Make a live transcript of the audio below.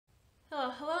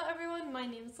Hello everyone, my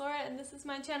name is Laura and this is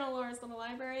my channel Laura's Little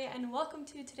Library, and welcome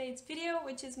to today's video,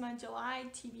 which is my July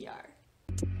TBR.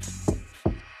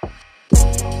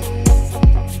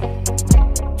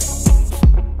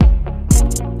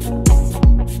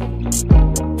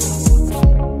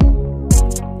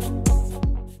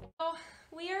 So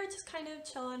we are just kind of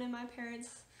chilling in my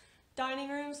parents' dining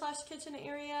room / kitchen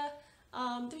area.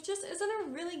 There just isn't a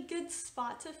really good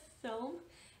spot to film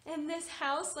in this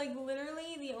house. Like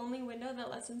literally the only window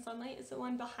that lets in sunlight is the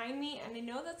one behind me, and I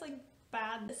know that's like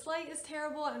bad. This light is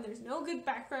terrible and there's no good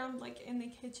background like in the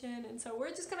kitchen, and so we're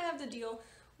just gonna have to deal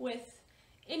with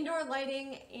indoor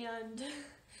lighting and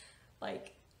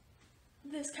like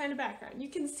this kind of background. You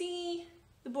can see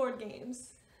the board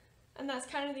games and that's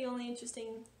kind of the only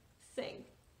interesting thing.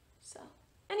 So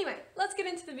anyway, let's get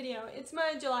into the video. It's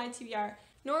my July TBR.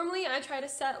 Normally I try to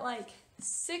set like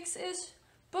 6-ish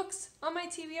books on my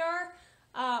TBR.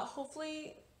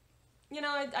 Hopefully, you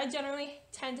know, I generally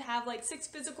tend to have like 6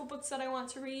 physical books that I want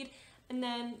to read, and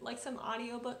then like some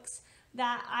audiobooks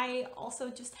that I also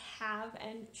just have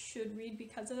and should read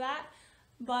because of that.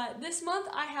 But this month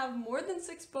I have more than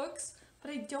 6 books,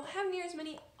 but I don't have near as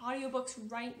many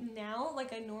audiobooks right now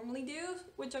like I normally do,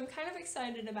 which I'm kind of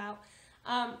excited about.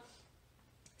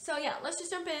 So yeah, let's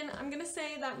just jump in. I'm gonna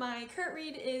say that my current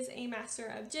read is A Master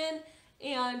of Jinn,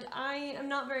 and I am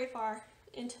not very far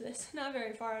into this, not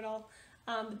very far at all,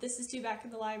 but this is due back in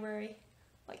the library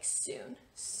like soon.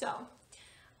 So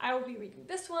I will be reading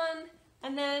this one,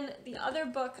 and then the other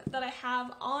book that I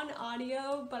have on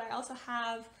audio, but I also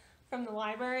have from the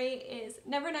library, is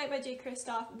Nevernight by J.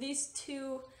 Kristoff. These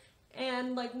two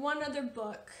and like one other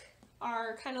book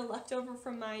are kind of left over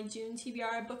from my June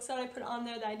TBR, books that I put on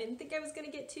there that I didn't think I was going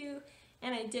to get to,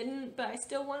 and I didn't, but I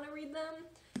still want to read them.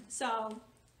 So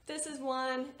this is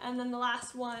one, and then the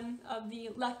last one of the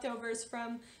leftovers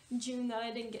from June that I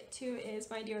didn't get to is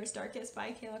My Dearest Darkest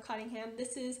by Kayla Cottingham.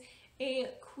 This is a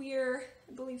queer,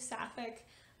 I believe sapphic,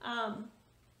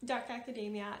 dark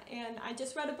academia, and I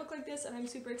just read a book like this and I'm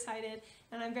super excited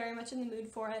and I'm very much in the mood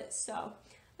for it, so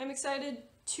I'm excited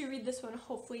to read this one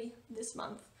hopefully this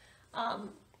month.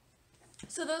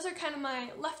 So those are kind of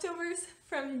my leftovers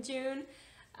from June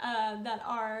that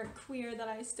are queer that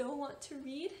I still want to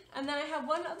read. And then I have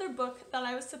one other book that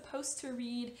I was supposed to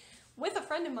read with a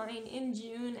friend of mine in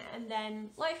June, and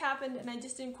then life happened and I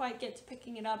just didn't quite get to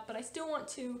picking it up, but I still want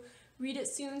to read it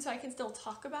soon so I can still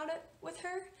talk about it with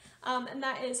her. And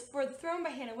that is For the Throne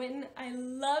by Hannah Witten. I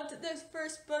loved this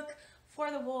first book,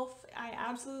 For the Wolf. I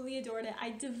absolutely adored it.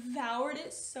 I devoured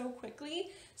it so quickly.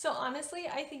 So honestly,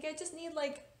 I think I just need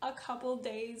like a couple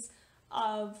days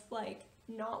of like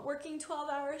not working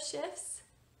 12-hour shifts.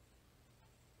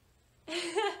 And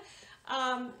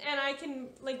I can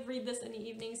like read this in the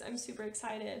evenings. I'm super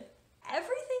excited.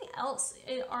 Everything else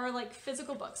are like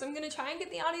physical books. I'm gonna try and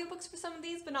get the audiobooks for some of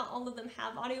these, but not all of them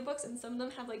have audiobooks, and some of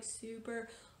them have like super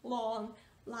long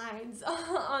lines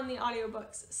on the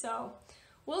audiobooks. So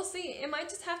we'll see. It might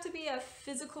just have to be a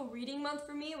physical reading month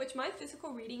for me, which my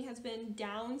physical reading has been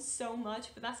down so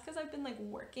much, but that's because I've been like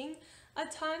working a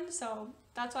ton, so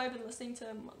that's why I've been listening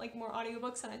to like more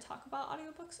audiobooks, and I talk about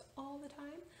audiobooks all the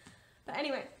time. But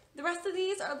anyway, the rest of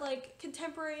these are like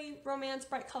contemporary romance,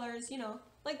 bright colors, you know,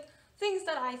 like things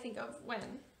that I think of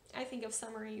when I think of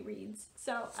summery reads.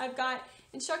 So I've got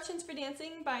Instructions for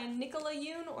Dancing by Nicola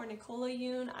Yoon or Nicola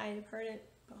Yoon. I've heard it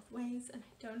both ways and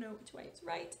I don't know which way is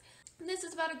right. And this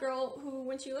is about a girl who,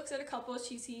 when she looks at a couple,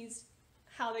 she sees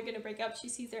how they're going to break up. She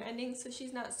sees their ending, so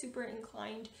she's not super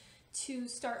inclined to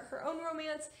start her own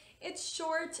romance. It's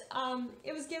short.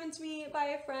 It was given to me by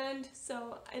a friend,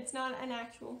 so it's not an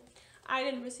actual. I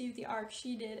didn't receive the arc,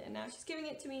 she did, and now she's giving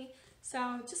it to me.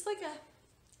 So just like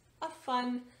a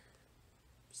fun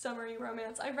summery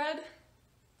romance. I read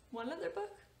one other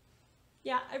book.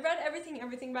 Yeah, I read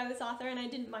Everything by this author and I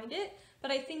didn't mind it,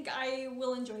 but I think I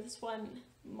will enjoy this one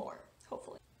more,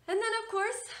 hopefully. And then of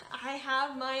course, I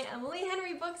have my Emily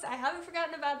Henry books. I haven't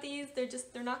forgotten about these.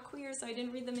 They're not queer, so I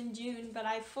didn't read them in June, but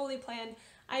I fully planned.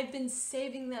 I've been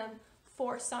saving them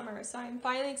for summer, so I'm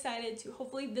finally excited to,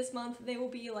 hopefully this month, they will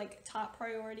be like top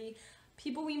priority.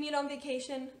 People We Meet on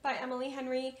Vacation by Emily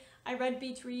Henry. I read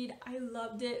Beach Read. I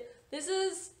loved it. This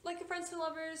is like a Friends to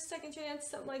Lovers, Second Chance,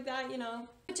 something like that, you know.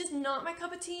 Which is not my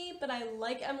cup of tea, but I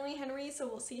like Emily Henry, so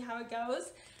we'll see how it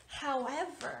goes.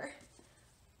 However,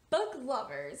 Book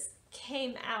Lovers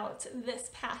came out this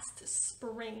past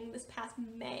spring, this past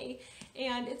May,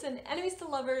 and it's an enemies to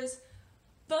lovers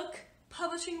book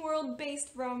publishing world based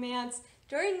romance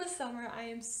during the summer. I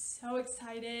am so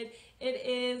excited. It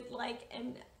is like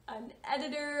an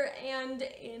editor and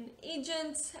an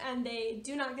agent, and they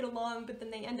do not get along, but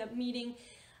then they end up meeting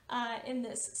in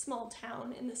this small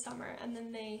town in the summer, and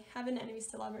then they have an enemies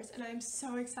to lovers, and I'm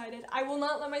so excited. I will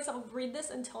not let myself read this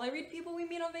until I read People We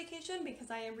Meet on Vacation, because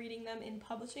I am reading them in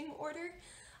publishing order.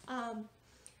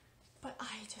 But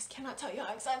I just cannot tell you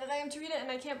how excited I am to read it,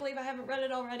 and I can't believe I haven't read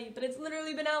it already, but it's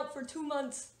literally been out for 2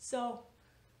 months, so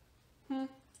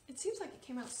it seems like it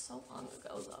came out so long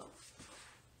ago though.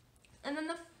 And then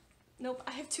nope,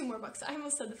 I have 2 more books. I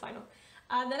almost said the final.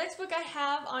 The next book I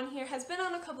have on here has been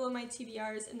on a couple of my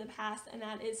TBRs in the past, and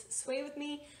that is Sway With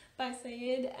Me by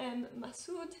Sayed M.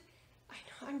 Masood. I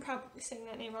know, I'm probably saying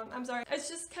that name wrong. I'm sorry. It's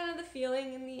just kind of the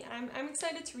feeling in the, I'm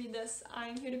excited to read this.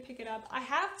 I'm here to pick it up. I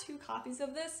have 2 copies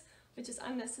of this, which is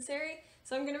unnecessary.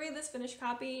 So I'm going to read this finished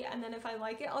copy, and then if I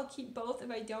like it, I'll keep both.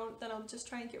 If I don't, then I'll just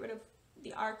try and get rid of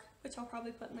the ARC, which I'll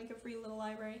probably put in like a free little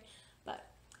library. But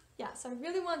yeah, so I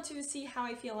really want to see how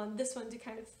I feel on this one to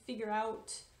kind of figure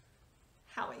out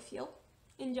how I feel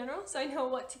in general, so I know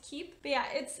what to keep. But yeah,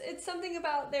 it's something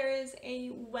about there is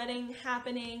a wedding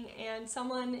happening and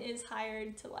someone is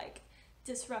hired to like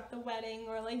disrupt the wedding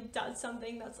or like does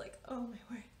something that's like, oh my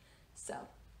word. So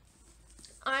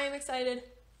I'm excited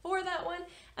for that one.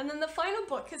 And then the final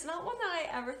book is not one that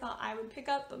I ever thought I would pick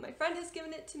up, but my friend has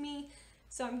given it to me,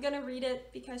 so I'm gonna read it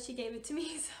because she gave it to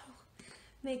me, so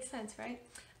makes sense, right?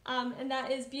 And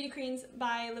that is Beauty Queens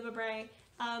by lauraslillibrary.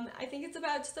 I think it's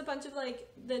about just a bunch of like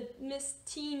the Miss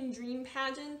Teen Dream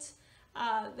pageant.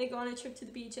 They go on a trip to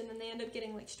the beach and then they end up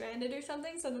getting like stranded or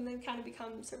something, so then they kind of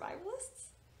become survivalists.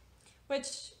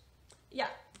 Which, yeah,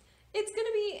 it's gonna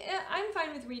be, I'm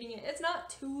fine with reading it. It's not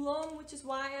too long, which is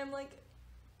why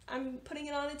I'm putting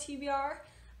it on a TBR.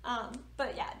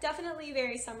 But yeah, definitely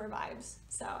very summer vibes.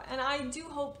 So, and I do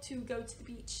hope to go to the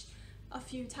beach a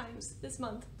few times this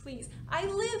month, please. I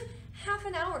live half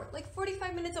an hour, like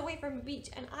 45 minutes away from a beach,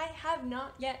 and I have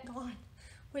not yet gone,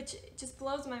 which just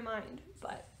blows my mind.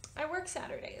 But I work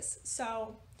Saturdays,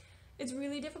 so it's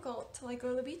really difficult to like go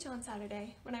to the beach on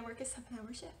Saturday when I work a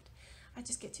 7-hour shift. I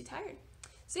just get too tired.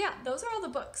 So yeah, those are all the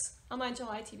books on my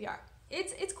July TBR.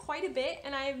 It's quite a bit,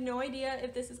 and I have no idea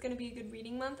if this is going to be a good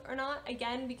reading month or not,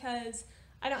 again, because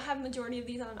I don't have majority of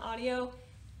these on audio,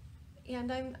 and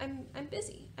I'm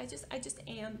busy. I just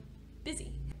am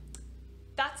busy.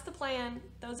 That's the plan.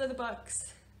 Those are the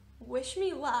books. Wish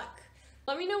me luck.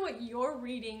 Let me know what you're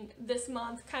reading this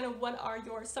month, kind of what are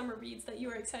your summer reads that you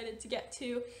are excited to get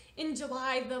to in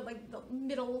July, the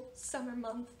middle summer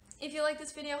month. If you like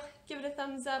this video, give it a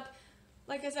thumbs up.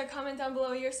 Like I said, comment down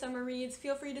below your summer reads.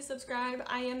 Feel free to subscribe.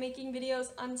 I am making videos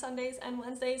on Sundays and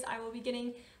Wednesdays. I will be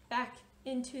getting back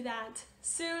into that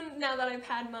soon now that I've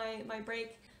had my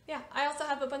break. Yeah, I also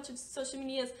have a bunch of social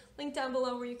medias linked down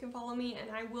below where you can follow me, and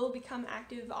I will become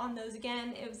active on those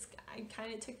again. I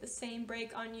kind of took the same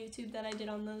break on YouTube that I did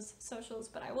on those socials,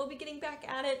 but I will be getting back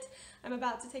at it. I'm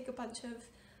about to take a bunch of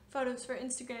photos for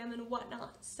Instagram and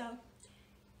whatnot, so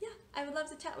yeah, I would love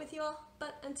to chat with you all,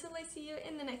 but until I see you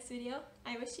in the next video,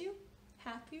 I wish you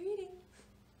happy reading.